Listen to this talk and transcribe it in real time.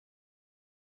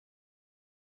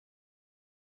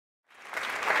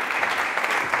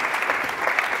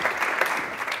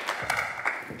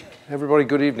Everybody,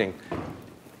 good evening.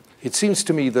 It seems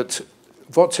to me that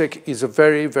Wozzeck is a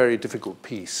very, very difficult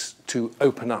piece to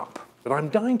open up. But I'm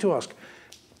dying to ask,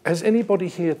 has anybody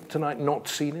here tonight not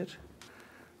seen it?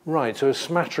 Right, so a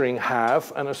smattering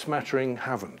have and a smattering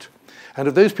haven't. And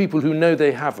of those people who know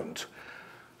they haven't,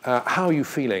 how are you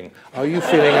feeling? Are you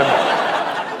feeling,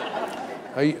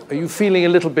 are you feeling a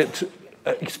little bit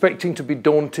expecting to be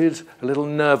daunted, a little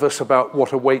nervous about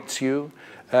what awaits you?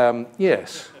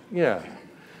 Yes, yeah.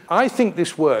 I think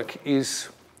this work is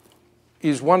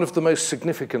one of the most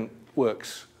significant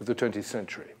works of the 20th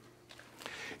century.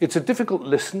 It's a difficult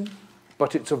listen,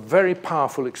 but it's a very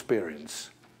powerful experience.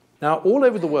 Now, all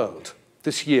over the world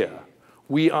this year,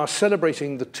 we are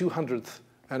celebrating the 200th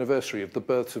anniversary of the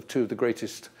births of two of the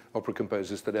greatest opera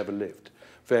composers that ever lived,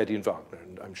 Verdi and Wagner,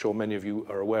 and I'm sure many of you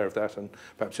are aware of that and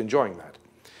perhaps enjoying that.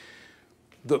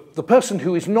 The person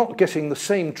who is not getting the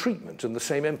same treatment and the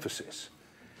same emphasis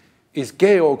is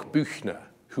Georg Büchner,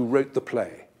 who wrote the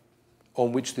play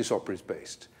on which this opera is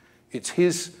based. It's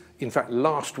his, in fact,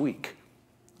 last week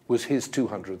was his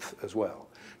 200th as well.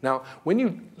 Now, when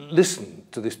you listen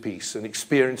to this piece and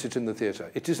experience it in the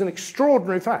theatre, it is an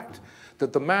extraordinary fact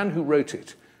that the man who wrote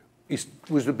it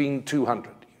was being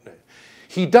 200. You know.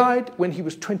 He died when he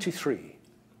was 23.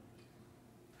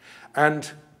 And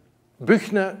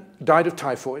Büchner died of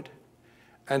typhoid,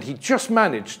 and he just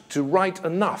managed to write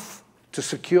enough to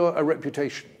secure a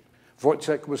reputation.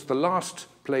 Woyzeck was the last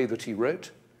play that he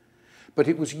wrote, but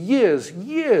it was years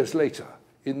later,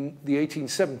 in the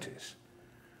 1870s,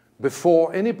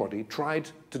 before anybody tried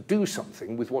to do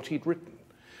something with what he'd written.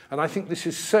 And I think this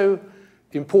is so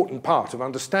important part of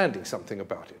understanding something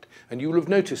about it. And you will have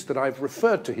noticed that I've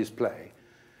referred to his play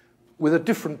with a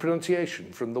different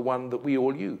pronunciation from the one that we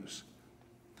all use.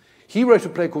 He wrote a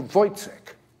play called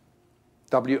Woyzeck,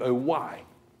 W-O-Y.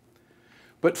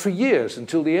 But for years,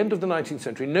 until the end of the 19th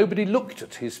century, nobody looked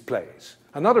at his plays.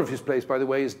 Another of his plays, by the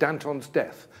way, is Danton's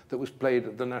Death, that was played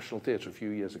at the National Theatre a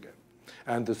few years ago.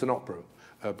 And there's an opera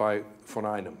by von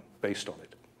Einem based on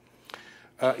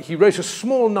it. He wrote a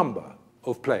small number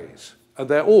of plays, and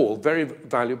they're all very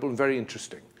valuable and very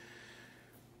interesting.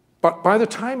 But by the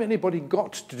time anybody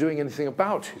got to doing anything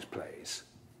about his plays,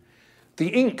 the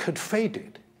ink had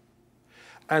faded.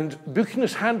 And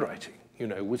Büchner's handwriting, you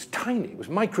know, was tiny, was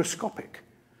microscopic.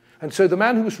 And so the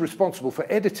man who was responsible for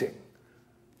editing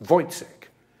Woyzeck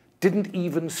didn't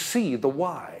even see the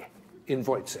Y in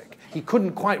Woyzeck. He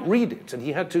couldn't quite read it, and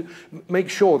he had to make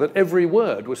sure that every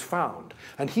word was found.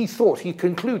 And he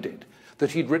concluded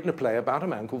that he'd written a play about a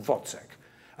man called Woyzeck.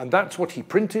 And that's what he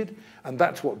printed, and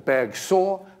that's what Berg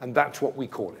saw, and that's what we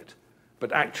call it.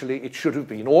 But actually, it should have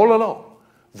been all along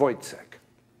Woyzeck.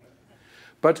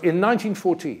 But in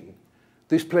 1914,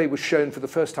 this play was shown for the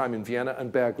first time in Vienna,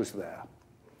 and Berg was there.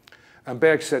 And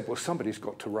Berg said, well, somebody's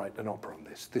got to write an opera on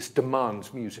this. This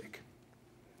demands music.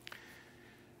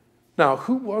 Now,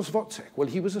 who was Wozzeck? Well,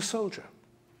 he was a soldier.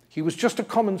 He was just a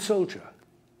common soldier.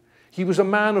 He was a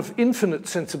man of infinite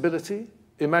sensibility,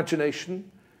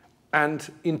 imagination,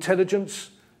 and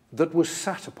intelligence that was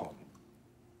sat upon.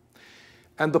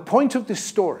 And the point of this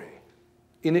story,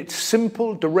 in its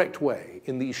simple, direct way,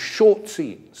 in these short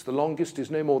scenes, the longest is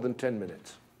no more than 10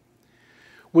 minutes,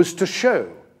 was to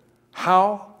show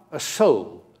how a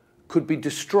soul could be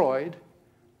destroyed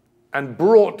and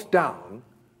brought down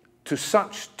to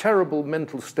such terrible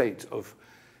mental state of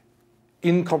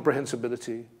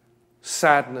incomprehensibility,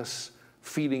 sadness,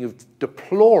 feeling of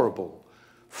deplorable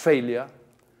failure,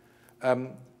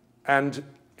 and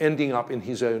ending up in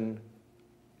his own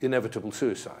inevitable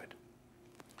suicide.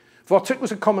 Wozzeck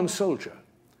was a common soldier,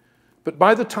 but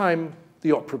by the time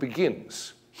the opera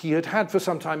begins, he had had for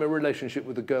some time a relationship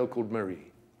with a girl called Marie.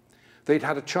 They'd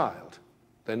had a child.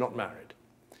 They're not married.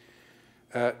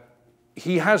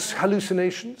 He has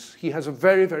hallucinations. He has a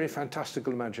very, very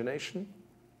fantastical imagination.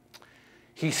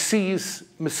 He sees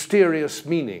mysterious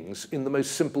meanings in the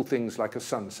most simple things like a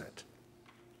sunset.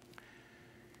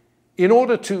 In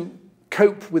order to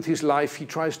cope with his life, he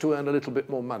tries to earn a little bit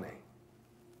more money.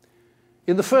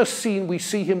 In the first scene, we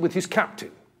see him with his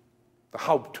captain, the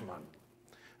Hauptmann,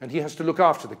 and he has to look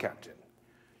after the captain.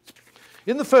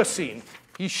 In the first scene,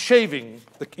 he's shaving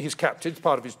his captain, it's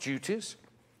part of his duties,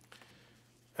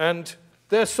 and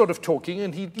they're sort of talking,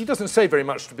 and he doesn't say very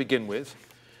much to begin with,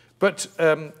 but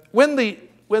when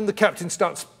the captain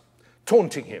starts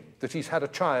taunting him that he's had a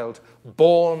child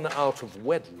born out of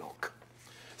wedlock,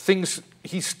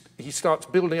 he starts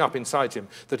building up inside him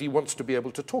that he wants to be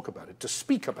able to talk about it, to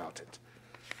speak about it.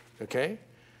 Okay?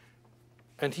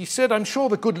 And he said, I'm sure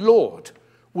the good Lord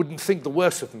wouldn't think the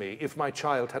worse of me if my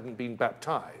child hadn't been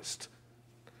baptized.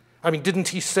 I mean, didn't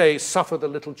he say, suffer the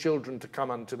little children to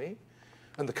come unto me?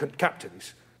 And the captain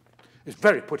is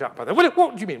very put out by that.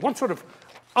 What do you mean? What sort of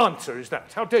answer is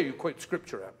that? How dare you quote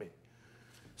scripture at me?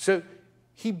 So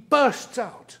he bursts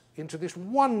out into this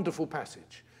wonderful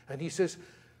passage, and he says,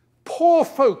 poor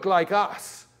folk like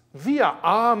us, wir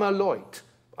arme Leute.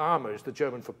 Arme is the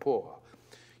German for poor.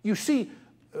 You see,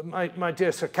 my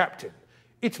dear Sir Captain,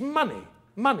 it's money,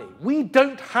 money. We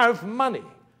don't have money.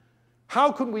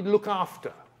 How can we look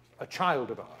after a child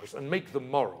of ours and make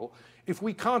them moral if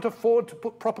we can't afford to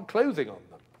put proper clothing on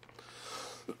them?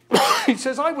 He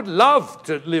says, I would love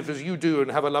to live as you do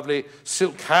and have a lovely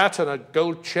silk hat and a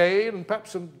gold chain and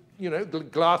perhaps some,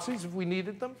 glasses if we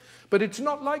needed them. But it's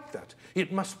not like that.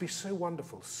 It must be so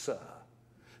wonderful, sir,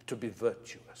 to be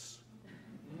virtuous.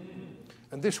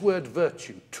 And this word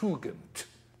virtue, Tugend,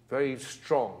 very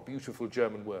strong, beautiful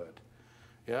German word.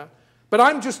 Yeah? But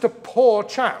I'm just a poor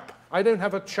chap. I don't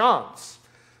have a chance.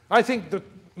 I think that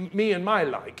me and my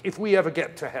like, if we ever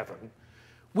get to heaven,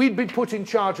 we'd be put in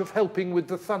charge of helping with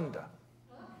the thunder.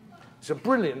 It's a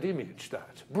brilliant image,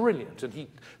 that. Brilliant. And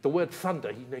the word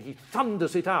thunder, he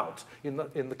thunders it out in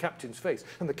the captain's face.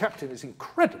 And the captain is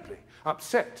incredibly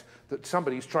upset that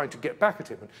somebody's trying to get back at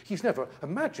him. And he's never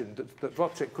imagined that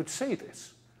Woyzeck could say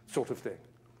this sort of thing.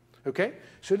 Okay?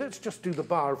 So let's just do the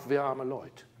bar of the arme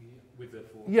Leute. With the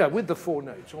four Yeah, with the 4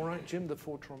 notes. All right, Jim, the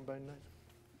 4 trombone notes.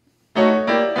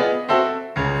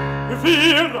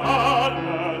 Wir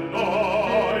arme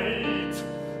Leut,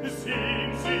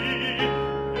 sehen Sie,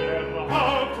 der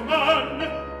Hauptmann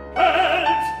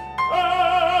hält,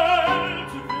 wer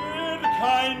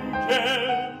kein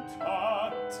Geld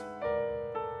hat.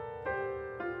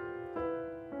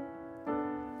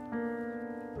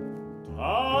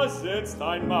 Da setzt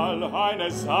einmal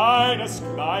eines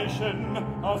seinesgleichen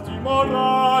auf die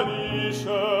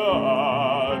moralische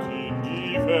Art in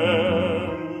die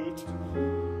Welt.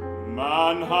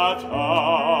 Man hat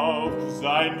auch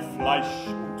sein Fleisch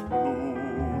und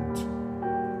Blut.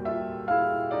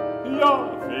 Ja,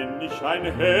 wenn ich ein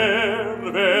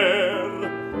Herr wär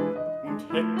und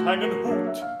hätt einen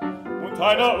Hut und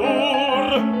eine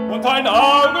Uhr und ein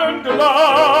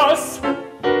Augenglas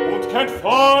und kein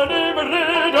vornehm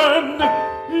Reden,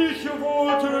 ich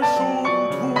wollte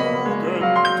schon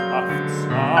tugendhaft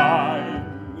sein.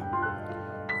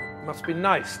 Must be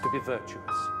nice to be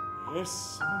virtuous.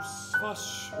 Es muss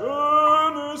was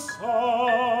Schönes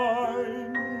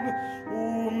sein,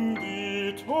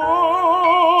 die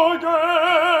Tugend,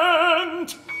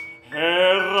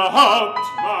 Herr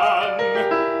Hauptmann,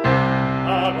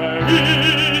 aber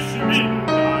ich bin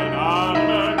ein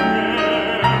armer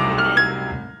Kerl.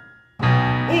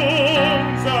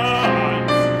 Unser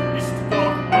Eins ist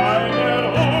doch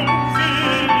einer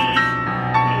unsinnig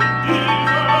in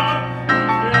dieser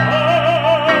und der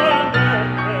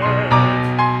anderen Welt.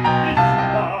 Ich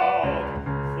glaub,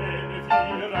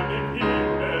 wenn wir an den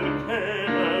Himmel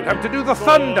kämen, You'd have to do the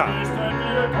thunder.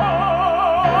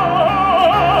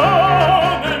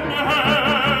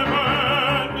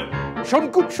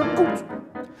 Schon gut, schon gut.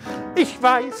 Ich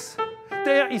weiß,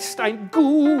 der ist ein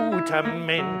guter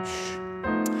Mensch.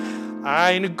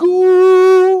 Ein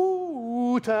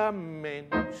guter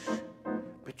Mensch.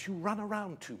 But you run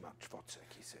around too much,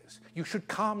 Wozzeck, he says. You should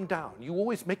calm down. You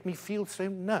always make me feel so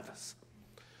nervous.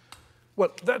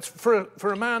 Well, that's for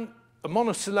a man, a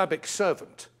monosyllabic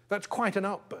servant. That's quite an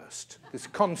outburst, this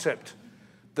concept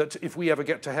that if we ever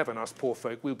get to heaven, us poor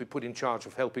folk, we'll be put in charge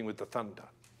of helping with the thunder.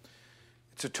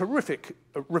 It's a terrific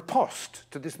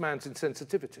riposte to this man's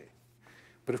insensitivity.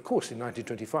 But of course, in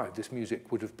 1925, this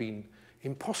music would have been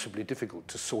impossibly difficult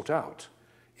to sort out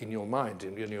in your mind,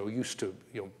 and you're used to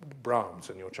your Brahms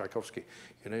and your Tchaikovsky,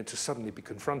 to suddenly be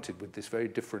confronted with this very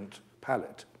different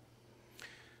palette.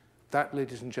 That,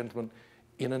 ladies and gentlemen,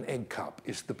 in an egg cup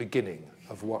is the beginning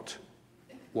of what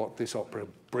this opera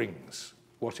brings,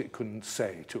 what it can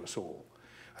say to us all.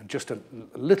 And just a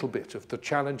little bit of the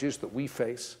challenges that we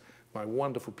face. My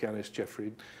wonderful pianist,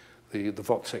 Geoffrey, the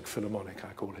Wozzeck Philharmonic,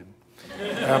 I call him.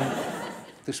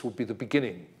 This will be the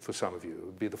beginning for some of you. It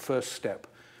will be the first step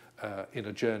in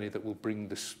a journey that will bring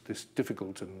this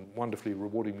difficult and wonderfully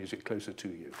rewarding music closer to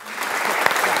you.